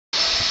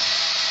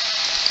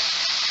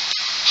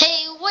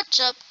What's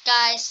up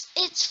guys,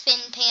 it's Fin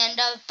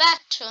Panda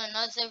back to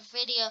another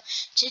video.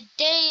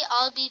 Today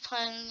I'll be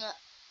playing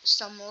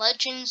some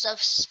Legends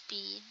of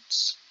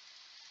Speeds.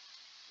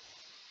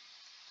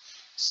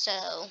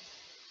 So,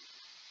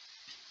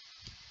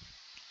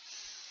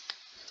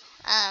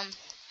 um,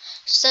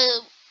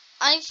 so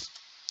I've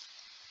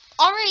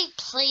already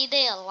played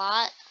it a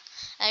lot.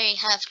 I already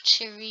have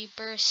 2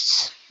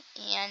 rebirths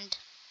and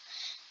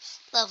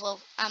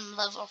I'm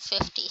level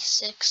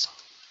 56.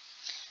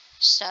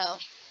 So,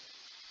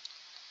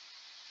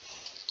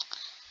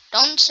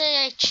 don't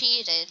say I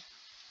cheated.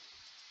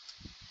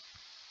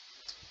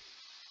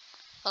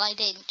 Well, I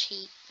didn't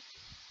cheat.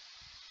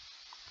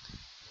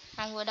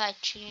 How would I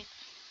cheat?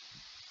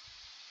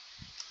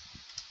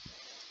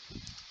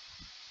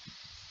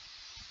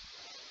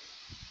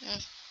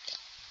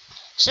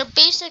 So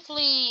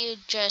basically you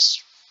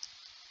just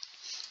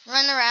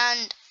run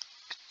around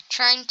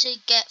trying to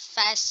get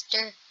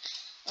faster,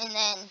 and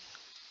then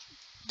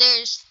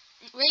there's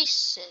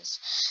races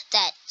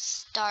that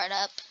start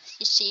up.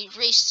 You see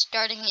race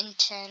starting in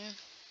 10,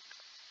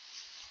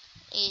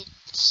 8,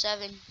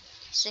 7,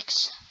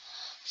 6,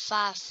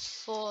 5,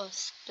 4,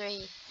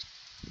 3,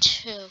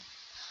 2,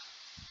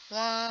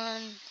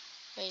 1,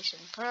 race in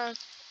progress.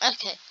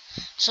 Okay,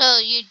 so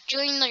you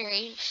join the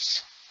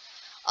race.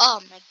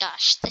 Oh my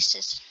gosh,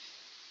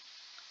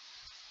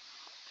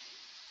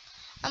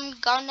 I'm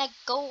gonna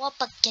go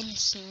up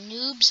against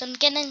noobs. I'm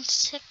getting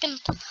second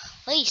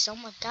place. Oh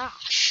my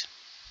gosh.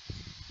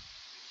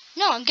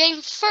 No, I'm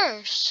getting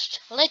first.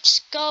 Let's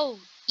go.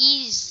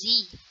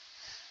 Easy.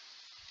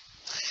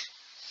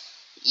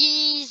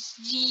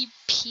 Easy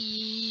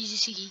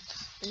peasy.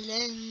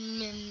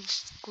 Lemon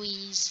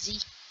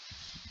squeezy.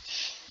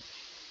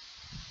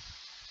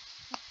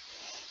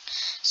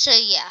 So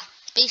yeah.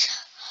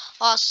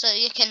 Also,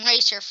 you can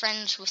race your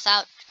friends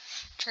without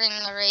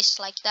turning the race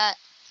like that.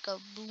 Go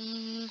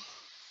boom.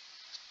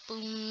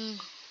 Boom.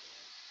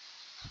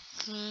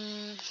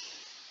 Boom.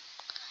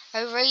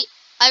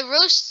 I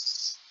roast.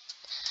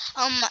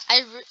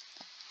 I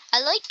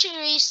like to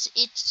race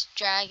its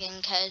dragon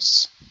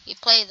because you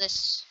play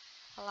this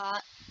a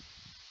lot.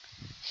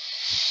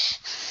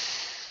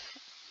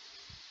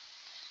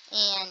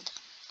 And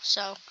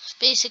so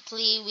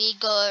basically we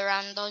go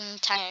around the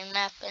entire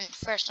map, and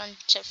first one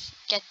to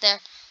get there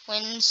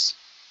wins.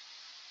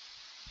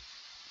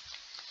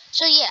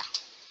 So yeah.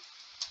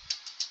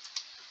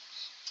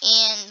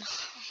 And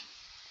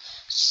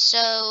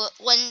so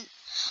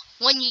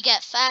when you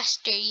get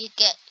faster, you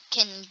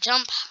can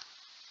jump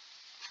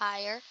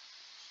higher,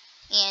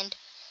 and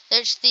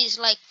there's these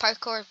like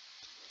parkour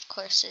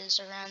courses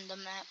around the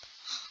map.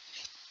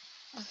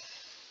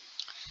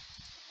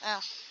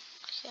 Oh,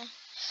 okay.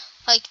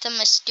 Like the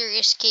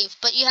mysterious cave,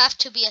 but you have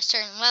to be a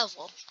certain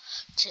level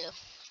to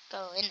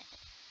go in it.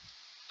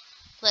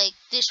 Like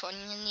this one,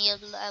 you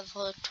need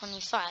level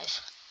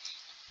 25,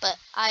 but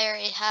I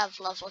already have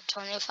level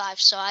 25,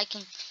 so I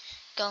can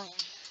go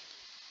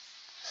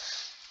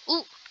in.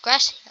 Ooh,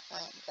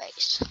 grassland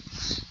race.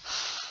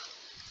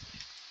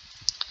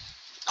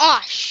 Oh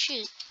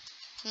shoot,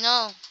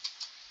 no.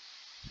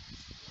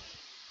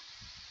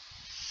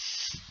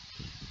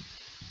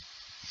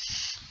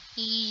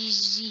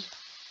 Easy.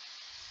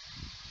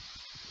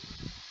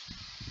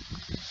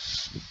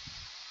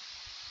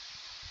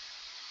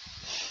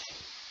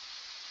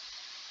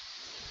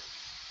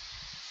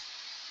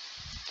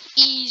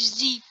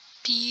 Easy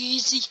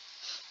peasy.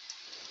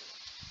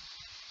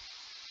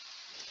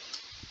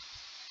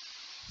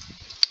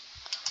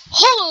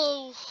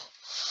 Hello.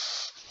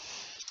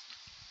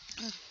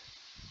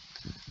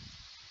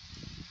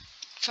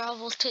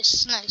 Travel to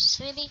Snow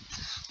City.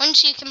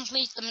 Once you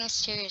complete the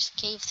mysterious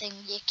cave thing,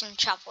 you can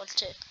travel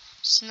to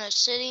Snow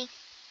City.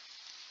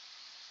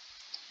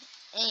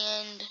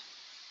 And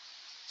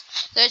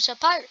there's a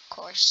pirate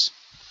course,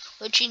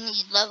 which you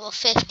need level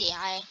 50.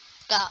 I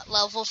got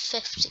level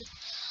 50.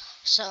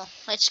 So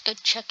let's go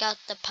check out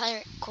the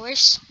pirate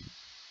course.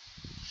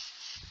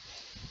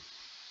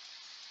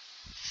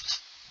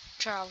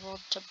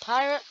 Travel to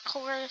pirate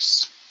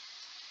course.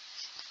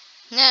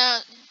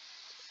 Now,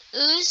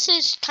 this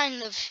is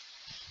kind of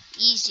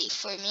easy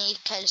for me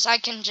because I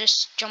can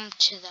just jump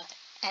to the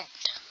end.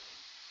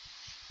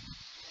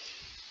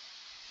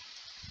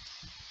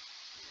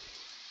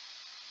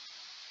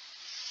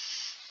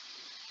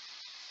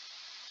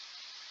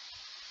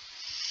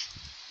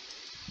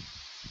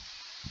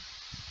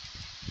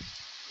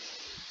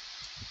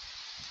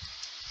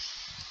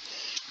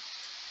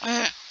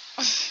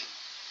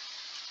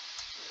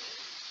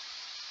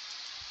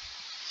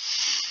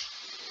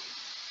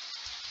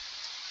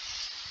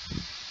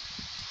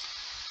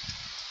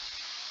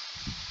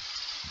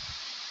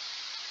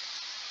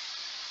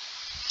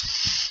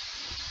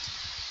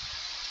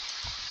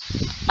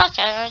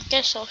 Okay, I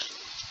guess I'll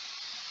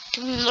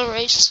do the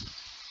race.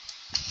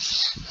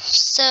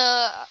 So,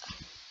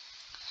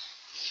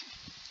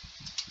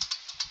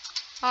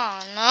 oh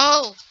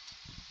no.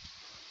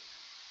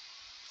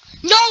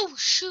 No,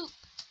 shoot.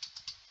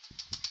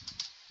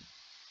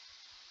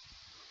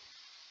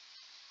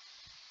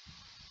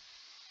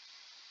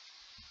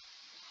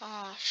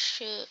 Oh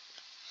shoot.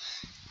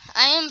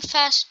 I am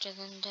faster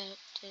than that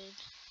dude.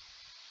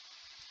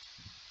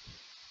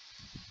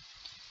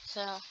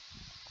 So,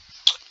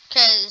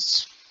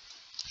 because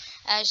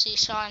as you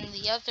saw in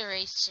the other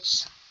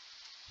races,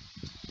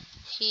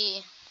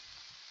 he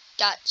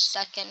got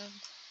second.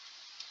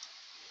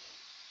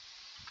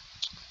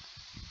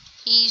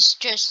 He's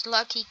just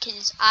lucky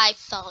because I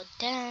fell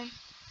down.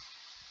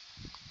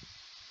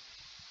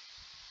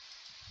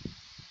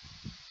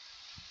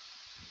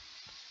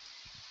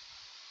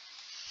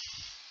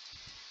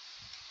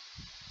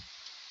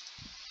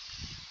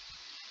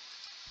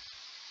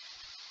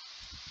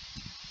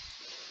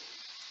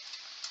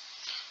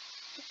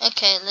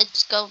 Okay,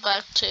 let's go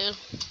back to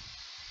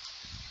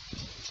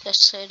the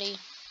city.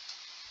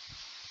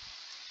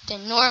 The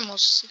normal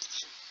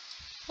city.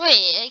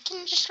 Wait, I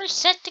can just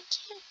reset the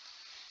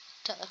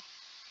character.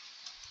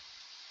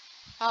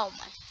 Oh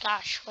my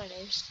gosh, what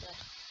is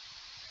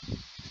that?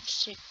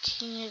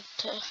 Security.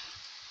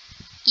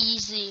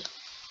 Easy.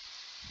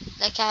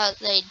 Like how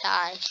they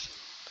die.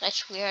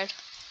 That's weird.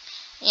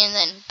 And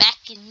then back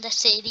in the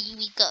city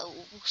we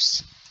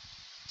goes.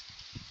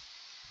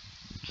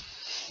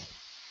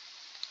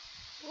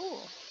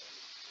 Ooh.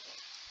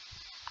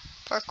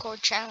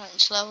 Parkour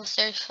challenge level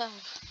 35.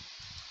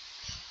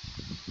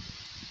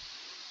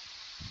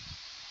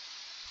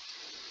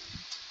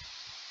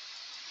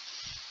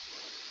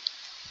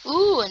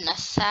 Ooh, and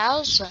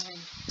 1,000.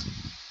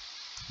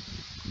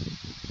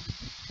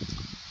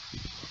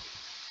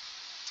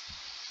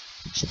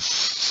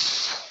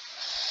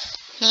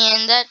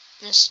 Man, that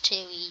is too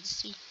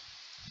easy.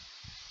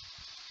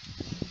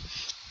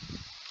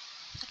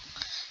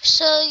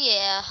 So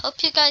yeah,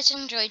 hope you guys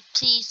enjoyed.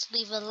 Please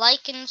leave a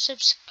like and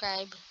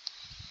subscribe.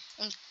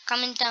 And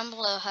comment down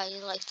below how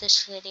you like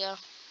this video.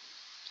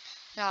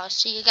 And I'll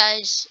see you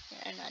guys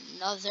in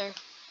another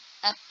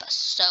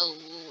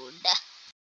episode.